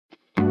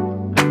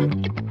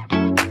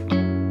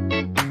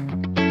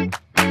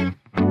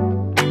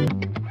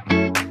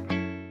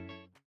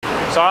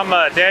So I'm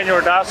Daniel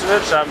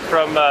Radosevich. I'm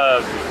from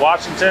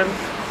Washington.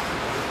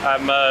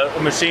 I'm a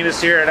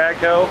machinist here at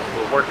AGCO,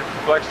 working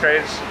for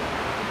FlexTrades.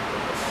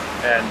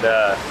 And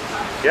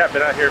yeah, I've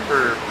been out here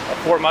for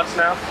 4 months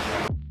now.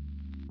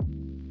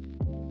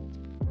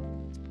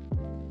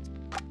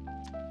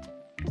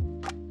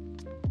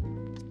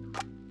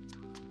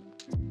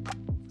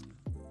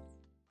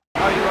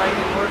 How are you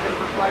liking working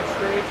for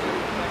FlexTrades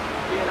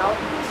and being out?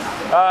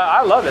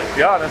 I love it, to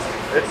be honest.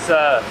 It's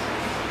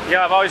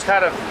yeah, I've always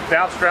kind of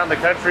bounced around the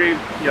country,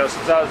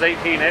 since I was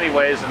 18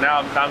 anyways, and now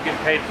I'm getting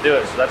paid to do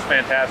it, so that's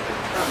fantastic.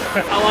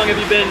 How long have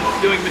you been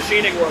doing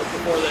machining work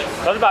before this?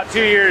 I was about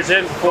 2 years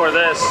in before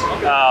this,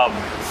 and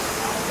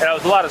it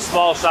was a lot of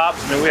small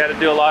shops. I mean, we had to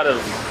do a lot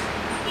of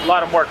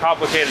more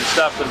complicated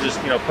stuff than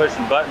just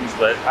pushing buttons.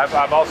 But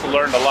I've also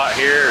learned a lot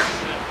here.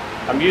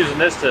 I'm using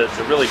this to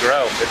really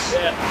grow. It's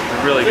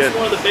really good. Is this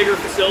one of the bigger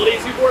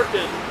facilities you've worked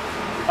in?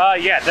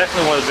 Yeah,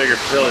 definitely one of the bigger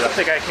facilities. I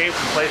think I came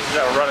from places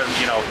that were running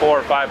 4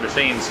 or 5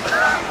 machines.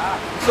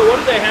 So what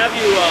did they have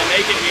you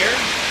making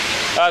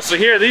here? So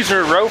here, these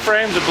are row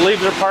frames. I believe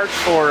they're parts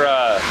for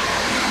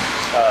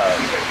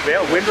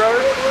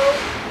windrower.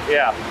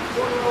 Yeah.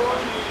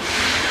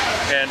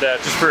 And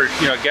just for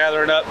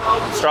gathering up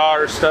straw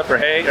or stuff for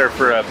hay or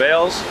for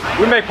bales.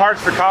 We make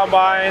parts for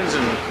combines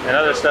and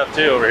other stuff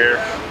too over here.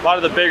 A lot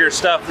of the bigger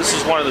stuff. This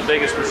is one of the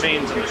biggest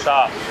machines in the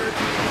shop.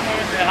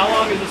 And how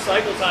long is the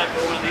cycle time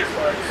for one of these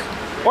parts?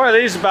 One of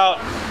these about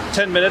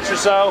 10 minutes or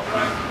so.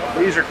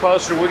 These are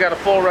closer. We got a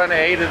full run of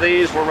 8 of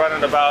these. We're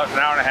running about an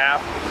hour and a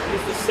half.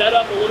 Is the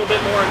setup a little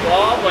bit more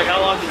involved? Like how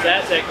long does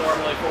that take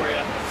normally for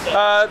you?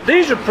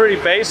 These are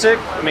pretty basic.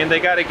 I mean, they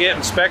got to get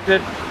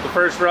inspected the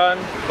first run,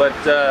 but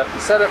the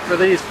setup for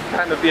these can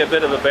kind of be a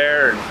bit of a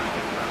bear, and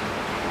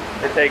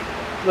they take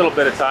a little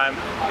bit of time.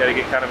 You got to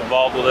get kind of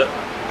involved with it.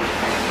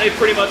 They've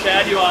pretty much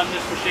had you on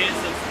this machine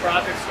since the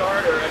project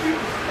started, or have you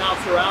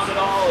bounced around at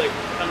all? Like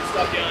kind of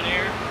stuck you on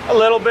here? A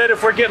little bit.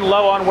 If we're getting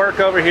low on work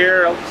over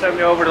here, I'll send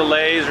me over to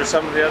lathes or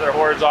some of the other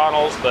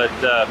horizontals, but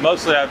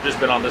mostly I've just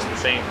been on this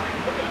machine.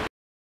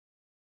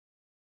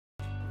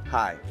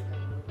 Hi.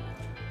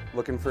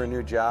 Looking for a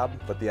new job,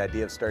 but the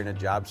idea of starting a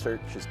job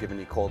search is giving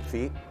you cold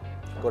feet?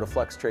 Go to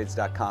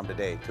FlexTrades.com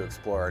today to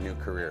explore our new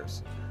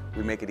careers.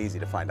 We make it easy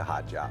to find a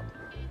hot job.